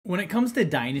When it comes to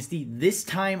Dynasty, this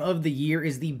time of the year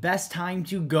is the best time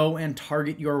to go and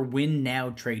target your win now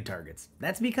trade targets.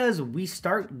 That's because we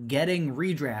start getting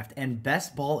redraft and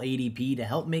best ball ADP to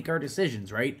help make our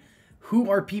decisions, right? Who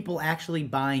are people actually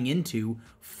buying into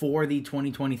for the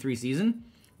 2023 season?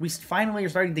 We finally are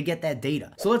starting to get that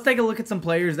data. So let's take a look at some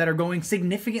players that are going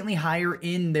significantly higher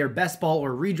in their best ball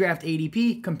or redraft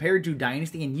ADP compared to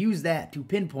Dynasty and use that to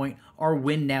pinpoint our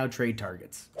win now trade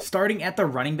targets. Starting at the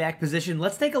running back position,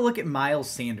 let's take a look at Miles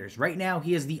Sanders. Right now,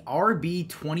 he is the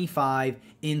RB25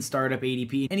 in startup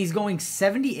ADP, and he's going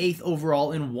 78th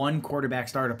overall in one quarterback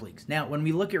startup leagues. Now, when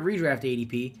we look at redraft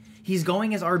ADP, he's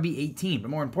going as RB18,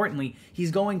 but more importantly, he's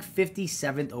going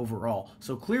 57th overall.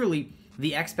 So clearly,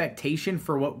 the expectation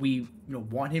for what we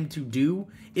want him to do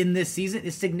in this season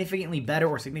is significantly better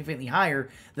or significantly higher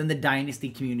than the Dynasty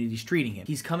community is treating him.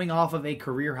 He's coming off of a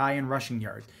career high in rushing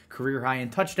yards, career high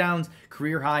in touchdowns,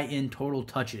 career high in total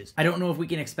touches. I don't know if we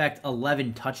can expect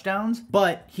 11 touchdowns,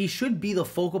 but he should be the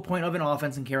focal point of an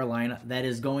offense in Carolina that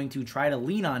is going to try to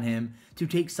lean on him to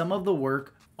take some of the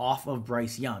work off of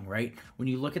Bryce Young, right? When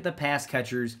you look at the pass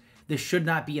catchers, this should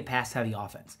not be a pass-heavy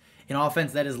offense. An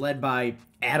offense that is led by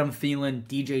Adam Thielen,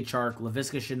 DJ Chark,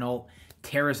 Laviska Shenault,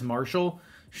 Terrace Marshall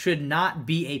should not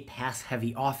be a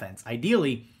pass-heavy offense.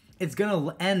 Ideally, it's going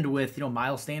to end with,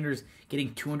 Miles Sanders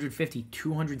getting 250,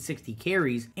 260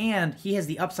 carries, and he has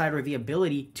the upside or the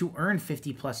ability to earn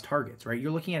 50-plus targets, right?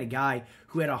 You're looking at a guy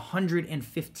who had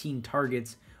 115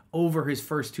 targets over his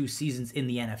first 2 seasons in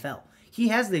the NFL. He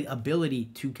has the ability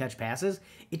to catch passes.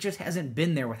 It just hasn't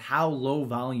been there with how low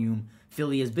volume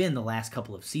Philly has been the last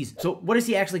couple of seasons. So what is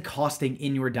he actually costing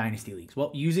in your Dynasty leagues?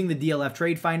 Well, using the DLF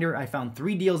Trade Finder, I found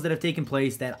 3 deals that have taken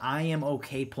place that I am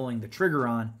okay pulling the trigger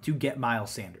on to get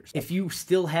Miles Sanders. If you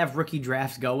still have rookie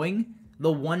drafts going,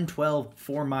 the 112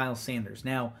 for Miles Sanders.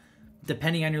 Now,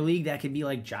 depending on your league, that could be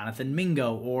like Jonathan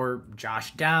Mingo or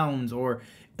Josh Downs or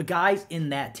guys in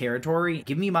that territory.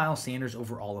 Give me Miles Sanders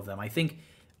over all of them. I think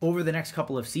over the next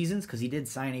couple of seasons, because he did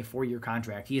sign a 4-year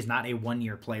contract, he is not a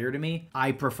 1-year player to me.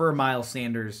 I prefer Miles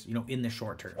Sanders, in the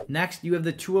short term. Next, you have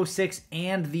the 206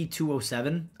 and the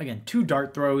 207. Again, 2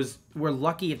 dart throws. We're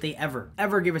lucky if they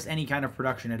ever give us any kind of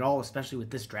production at all, especially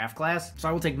with this draft class. So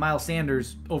I will take Miles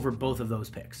Sanders over both of those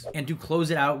picks. And to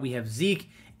close it out, we have Zeke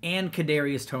and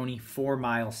Kadarius Toney for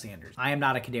Miles Sanders. I am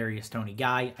not a Kadarius Toney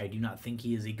guy. I do not think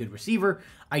he is a good receiver.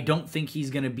 I don't think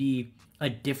he's going to be a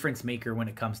difference maker when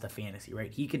it comes to fantasy, right?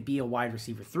 He could be a wide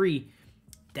receiver 3.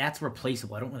 That's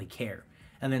replaceable. I don't really care.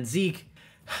 And then Zeke,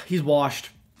 he's washed.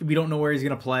 We don't know where he's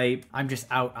going to play. I'm just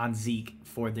out on Zeke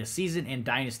for this season and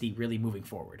Dynasty really moving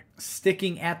forward.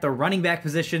 Sticking at the running back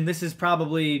position, this has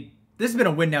been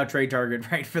a win now trade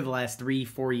target, right, for the last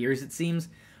 3-4 years, it seems.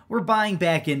 We're buying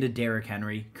back into Derrick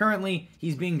Henry. Currently,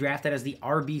 he's being drafted as the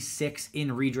RB6 in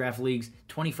redraft leagues,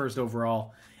 21st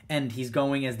overall, and he's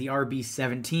going as the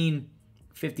RB17,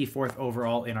 54th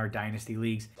overall in our Dynasty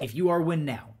leagues. If you are win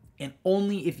now, and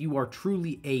only if you are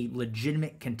truly a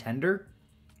legitimate contender,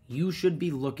 you should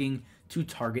be looking to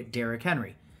target Derrick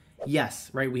Henry. Yes,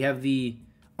 right, we have the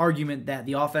argument that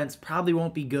the offense probably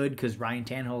won't be good because Ryan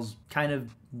Tannehill's kind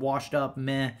of washed up,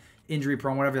 injury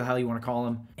prone, whatever the hell you want to call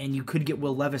him, and you could get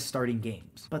Will Levis starting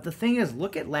games. But the thing is,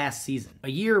 look at last season, a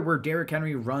year where Derrick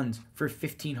Henry runs for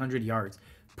 1,500 yards,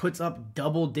 puts up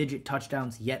double-digit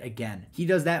touchdowns yet again. He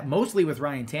does that mostly with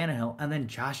Ryan Tannehill and then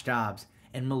Josh Dobbs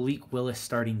and Malik Willis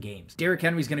starting games. Derrick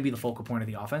Henry's going to be the focal point of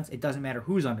the offense. It doesn't matter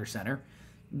who's under center.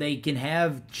 They can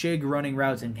have Chig running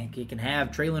routes and they can have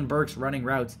Treylon Burks running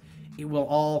routes. It will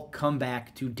all come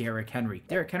back to Derrick Henry.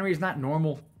 Derrick Henry is not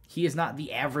normal. He is not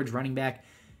the average running back.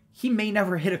 He may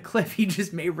never hit a cliff. He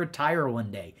just may retire one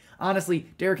day. Honestly,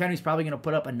 Derrick Henry's probably going to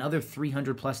put up another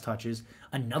 300-plus touches,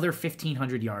 another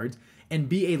 1,500 yards, and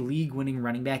be a league-winning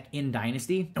running back in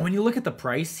Dynasty. And when you look at the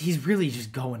price, he's really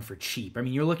just going for cheap. I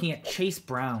mean, you're looking at Chase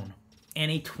Brown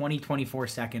and a 2024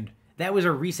 second. That was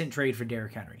a recent trade for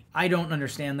Derrick Henry. I don't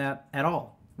understand that at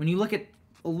all. When you look at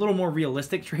a little more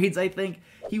realistic trades, I think,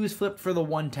 he was flipped for the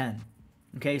 110.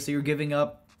 Okay, so you're giving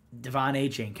up Devon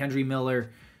Achane, Kendry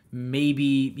Miller,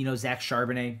 maybe, Zach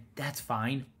Charbonnet. That's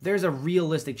fine. There's a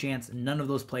realistic chance none of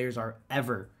those players are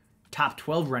ever top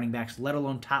 12 running backs, let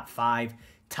alone top 5,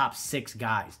 top 6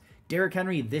 guys. Derrick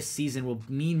Henry this season will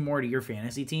mean more to your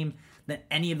fantasy team than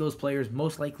any of those players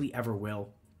most likely ever will.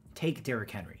 Take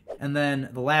Derrick Henry. And then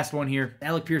the last one here,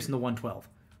 Alec Pierce in the 112.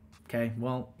 Okay,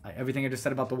 well, everything I just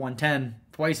said about the 110,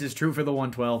 twice is true for the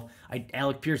 112.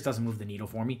 Alec Pierce doesn't move the needle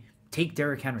for me. Take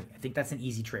Derrick Henry. I think that's an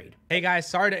easy trade. Hey guys,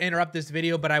 sorry to interrupt this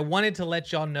video, but I wanted to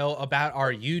let y'all know about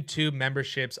our YouTube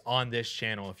memberships on this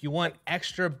channel. If you want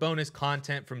extra bonus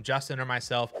content from Justin or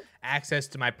myself access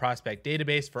to my prospect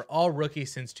database for all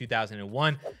rookies since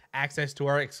 2001, access to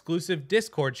our exclusive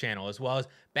Discord channel, as well as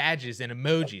badges and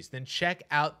emojis. Then check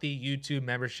out the YouTube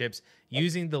memberships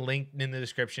using the link in the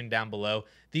description down below.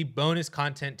 The bonus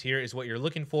content tier is what you're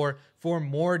looking for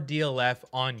more DLF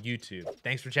on YouTube.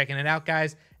 Thanks for checking it out,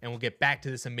 guys, and we'll get back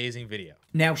to this amazing video.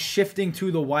 Now, shifting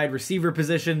to the wide receiver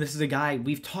position, this is a guy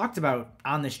we've talked about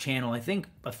on this channel, I think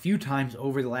a few times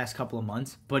over the last couple of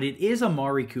months, but it is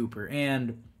Amari Cooper.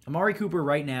 And Amari Cooper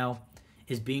right now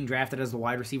is being drafted as the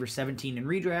wide receiver 17 in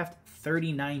redraft,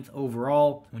 39th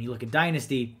overall. When you look at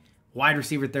Dynasty, wide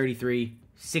receiver 33,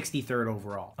 63rd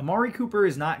overall. Amari Cooper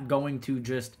is not going to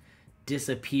just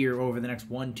disappear over the next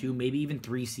 1, 2, maybe even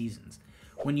 3 seasons.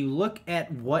 When you look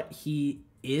at what he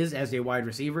is as a wide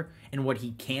receiver and what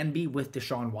he can be with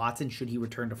Deshaun Watson should he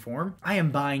return to form, I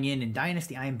am buying in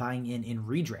Dynasty. I am buying in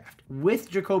redraft. With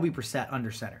Jacoby Brissett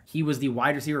under center, he was the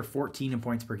wide receiver 14 in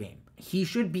points per game. He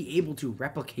should be able to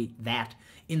replicate that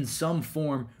in some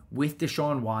form with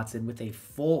Deshaun Watson with a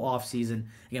full offseason,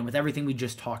 again, with everything we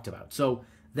just talked about. So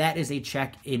that is a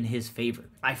check in his favor.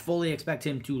 I fully expect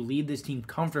him to lead this team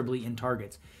comfortably in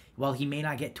targets. While he may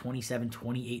not get 27,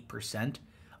 28%,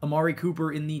 Amari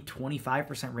Cooper in the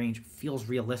 25% range feels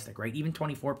realistic, right? Even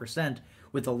 24%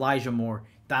 with Elijah Moore,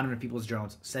 Donovan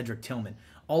Peoples-Jones, Cedric Tillman.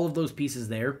 All of those pieces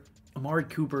there, Amari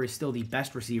Cooper is still the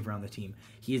best receiver on the team.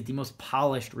 He is the most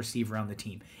polished receiver on the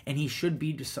team. And he should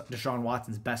be Deshaun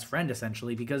Watson's best friend,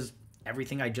 essentially, because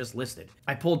everything I just listed.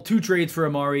 I pulled 2 trades for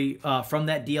Amari from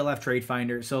that DLF trade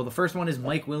finder. So the first one is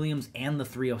Mike Williams and the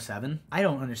 307. I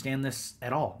don't understand this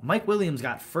at all. Mike Williams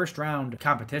got first round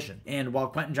competition. And while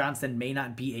Quentin Johnston may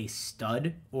not be a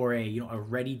stud or a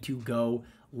ready to go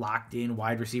locked in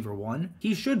wide receiver 1,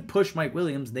 he should push Mike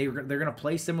Williams. They're going to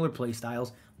play similar play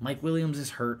styles. Mike Williams is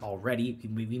hurt already.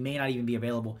 We may not even be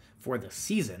available for the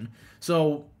season.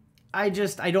 So I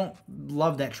don't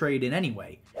love that trade in any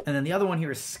way. And then the other one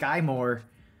here is Sky Moore,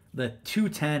 the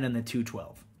 210 and the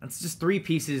 212. That's just 3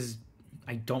 pieces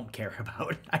I don't care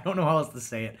about. I don't know how else to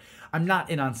say it. I'm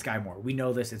not in on Sky Moore. We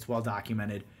know this. It's well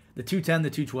documented. The 210, the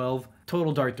 212,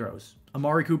 total dart throws.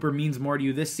 Amari Cooper means more to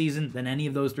you this season than any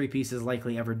of those 3 pieces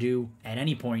likely ever do at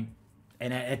any point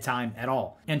and at time at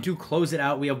all. And to close it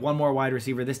out, we have one more wide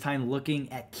receiver, this time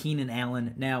looking at Keenan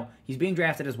Allen. Now, he's being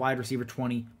drafted as wide receiver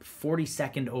 20,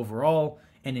 42nd overall,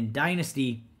 and in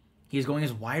Dynasty, he is going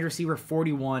as wide receiver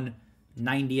 41,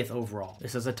 90th overall.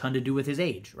 This has a ton to do with his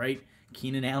age, right?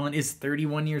 Keenan Allen is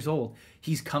 31 years old.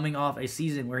 He's coming off a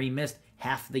season where he missed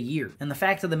half the year. And the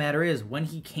fact of the matter is, when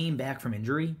he came back from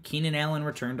injury, Keenan Allen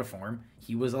returned to form.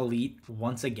 He was elite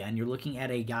once again. You're looking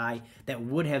at a guy that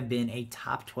would have been a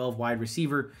top 12 wide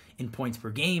receiver in points per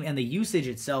game, and the usage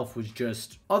itself was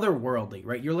just otherworldly,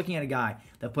 right? You're looking at a guy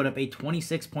that put up a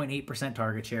 26.8%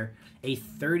 target share, a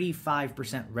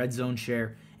 35% red zone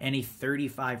share, and a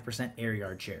 35% air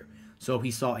yard share. So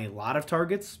he saw a lot of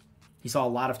targets, he saw a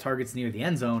lot of targets near the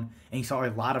end zone, and he saw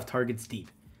a lot of targets deep.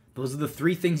 Those are the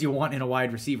 3 things you want in a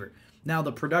wide receiver. Now,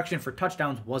 the production for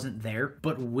touchdowns wasn't there,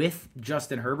 but with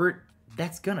Justin Herbert,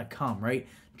 that's going to come, right?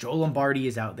 Joe Lombardi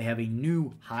is out. They have a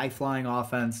new high-flying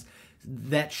offense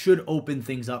that should open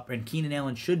things up, and Keenan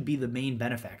Allen should be the main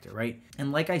benefactor, right?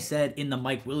 And like I said in the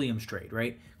Mike Williams trade,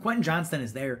 right? Quentin Johnston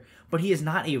is there, but he is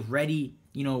not a ready,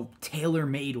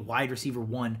 tailor-made wide receiver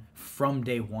 1 from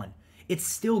day one. It's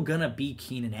still going to be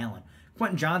Keenan Allen.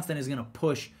 Quentin Johnston is going to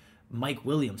push Mike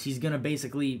Williams. He's going to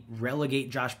basically relegate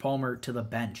Josh Palmer to the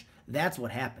bench. That's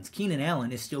what happens. Keenan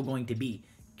Allen is still going to be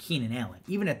Keenan Allen.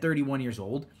 Even at 31 years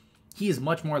old, he is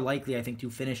much more likely, I think, to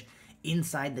finish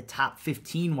inside the top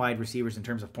 15 wide receivers in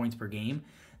terms of points per game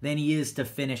than he is to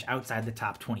finish outside the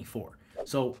top 24.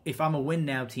 So if I'm a win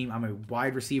now team, I'm a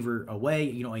wide receiver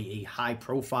away, a high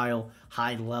profile,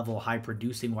 high level, high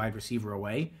producing wide receiver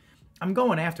away. I'm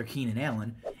going after Keenan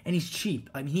Allen, and he's cheap.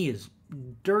 I mean, he is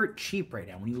dirt cheap right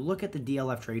now. When you look at the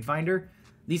DLF trade finder,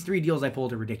 these 3 deals I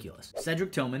pulled are ridiculous.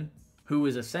 Cedric Tillman, who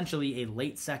is essentially a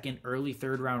late second, early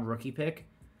third round rookie pick,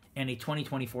 and a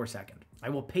 2024 second. I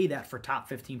will pay that for top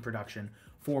 15 production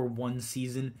for 1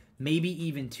 season, maybe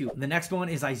even 2. The next one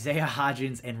is Isaiah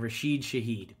Hodgins and Rashid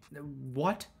Shaheed.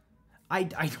 What? I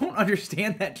don't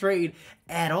understand that trade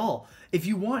at all. If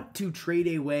you want to trade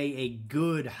away a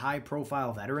good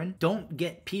high-profile veteran, don't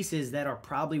get pieces that are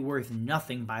probably worth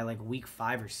nothing by like week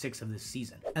 5 or 6 of this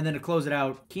season. And then to close it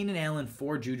out, Keenan Allen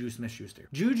for Juju Smith-Schuster.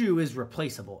 Juju is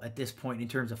replaceable at this point in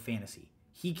terms of fantasy.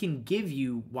 He can give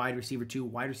you wide receiver 2,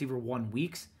 wide receiver 1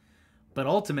 weeks, but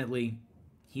ultimately,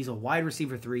 he's a wide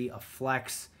receiver 3, a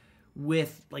flex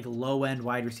with like low-end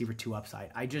wide receiver 2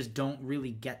 upside. I just don't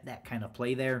really get that kind of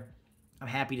play there. I'm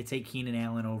happy to take Keenan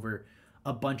Allen over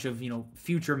a bunch of,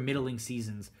 future middling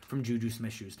seasons from Juju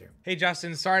Smith-Schuster. Hey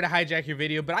Justin, sorry to hijack your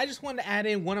video, but I just wanted to add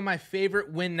in one of my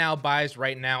favorite win now buys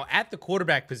right now at the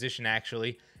quarterback position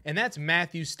actually, and that's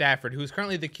Matthew Stafford, who's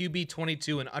currently the QB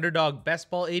 22 in underdog best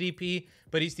ball ADP,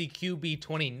 but he's the QB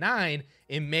 29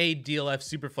 in May DLF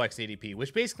Superflex ADP,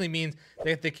 which basically means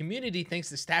that the community thinks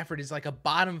that Stafford is like a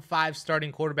bottom 5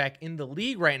 starting quarterback in the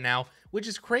league right now, which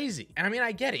is crazy. And I mean,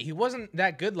 I get it. He wasn't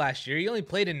that good last year. He only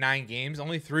played in 9 games,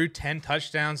 only threw 10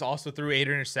 touchdowns, also threw 8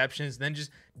 interceptions, then just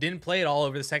didn't play it all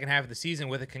over the second half of the season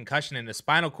with a concussion and a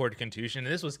spinal cord contusion.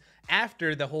 And this was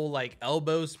after the whole like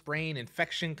elbow sprain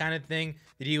infection kind of thing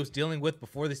that he was dealing with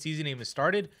before the season even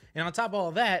started. And on top of all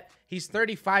of that, he's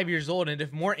 35 years old, and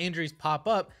if more injuries pop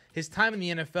up, his time in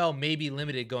the NFL may be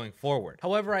limited going forward.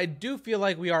 However, I do feel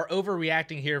like we are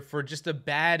overreacting here for just a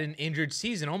bad and injured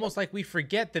season, almost like we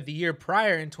forget that the year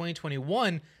prior in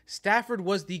 2021, Stafford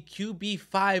was the QB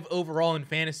 5 overall in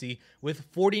fantasy with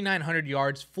 4,900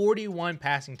 yards, 41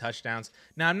 passing touchdowns.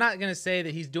 Now, I'm not going to say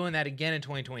that he's doing that again in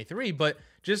 2023, but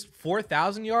just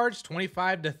 4,000 yards,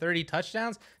 25 to 30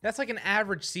 touchdowns, that's like an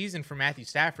average season for Matthew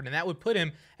Stafford, and that would put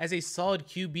him as a solid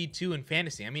QB2 in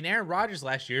fantasy. I mean, Aaron Rodgers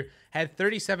last year had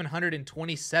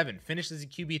 3,727, finished as a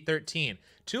QB 13.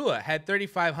 Tua had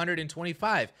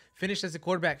 3,525, finished as a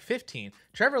quarterback 15.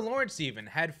 Trevor Lawrence even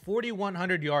had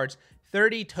 4,100 yards,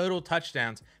 30 total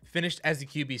touchdowns, finished as the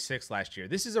QB6 last year.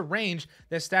 This is a range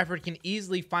that Stafford can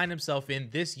easily find himself in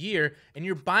this year, and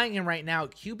you're buying him right now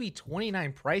at QB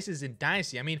 29 prices in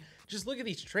Dynasty. I mean, just look at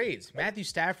these trades. Matthew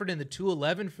Stafford in the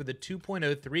 211 for the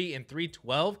 2.03 and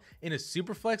 312 in a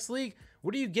Superflex league.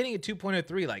 What are you getting at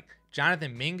 2.03? Like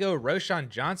Jonathan Mingo, Roshan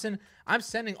Johnson? I'm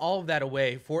sending all of that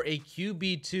away for a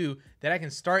QB2 that I can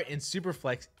start in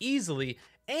Superflex easily,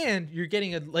 and you're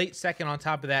getting a late second on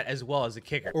top of that as well as a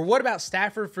kicker. Or what about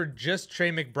Stafford for just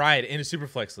Trey McBride in a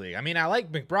Superflex league? I mean, I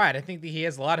like McBride. I think that he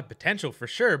has a lot of potential for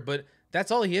sure, but that's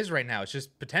all he is right now. It's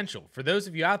just potential. For those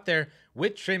of you out there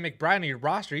with Trey McBride on your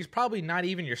roster, he's probably not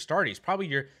even your starter. He's probably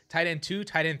your tight end 2,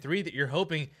 tight end 3 that you're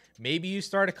hoping maybe you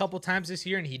start a couple times this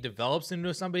year and he develops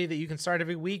into somebody that you can start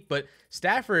every week. But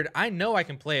Stafford, I know I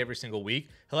can play every single week.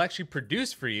 He'll actually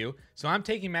produce for you. So I'm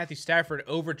taking Matthew Stafford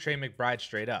over Trey McBride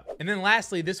straight up. And then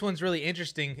lastly, this one's really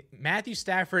interesting. Matthew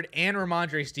Stafford and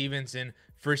Ramondre Stevenson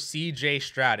for CJ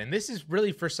Stroud. And this is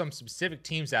really for some specific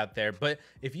teams out there. But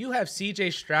if you have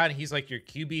CJ Stroud and he's like your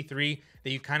QB3 that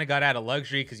you kind of got out of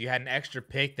luxury because you had an extra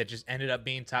pick that just ended up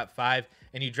being top 5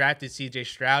 and you drafted CJ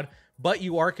Stroud, but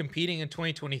you are competing in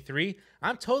 2023,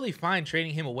 I'm totally fine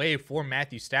trading him away for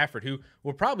Matthew Stafford, who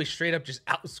will probably straight up just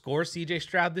outscore CJ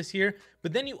Stroud this year.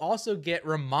 But then you also get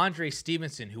Ramondre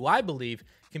Stevenson, who I believe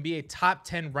can be a top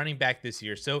 10 running back this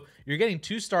year. So you're getting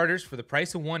 2 starters for the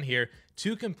price of 1 here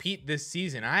to compete this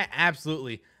season. I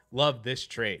absolutely love this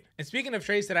trade. And speaking of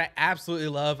trades that I absolutely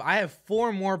love, I have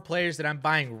 4 more players that I'm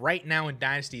buying right now in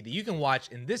Dynasty that you can watch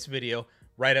in this video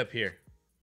right up here.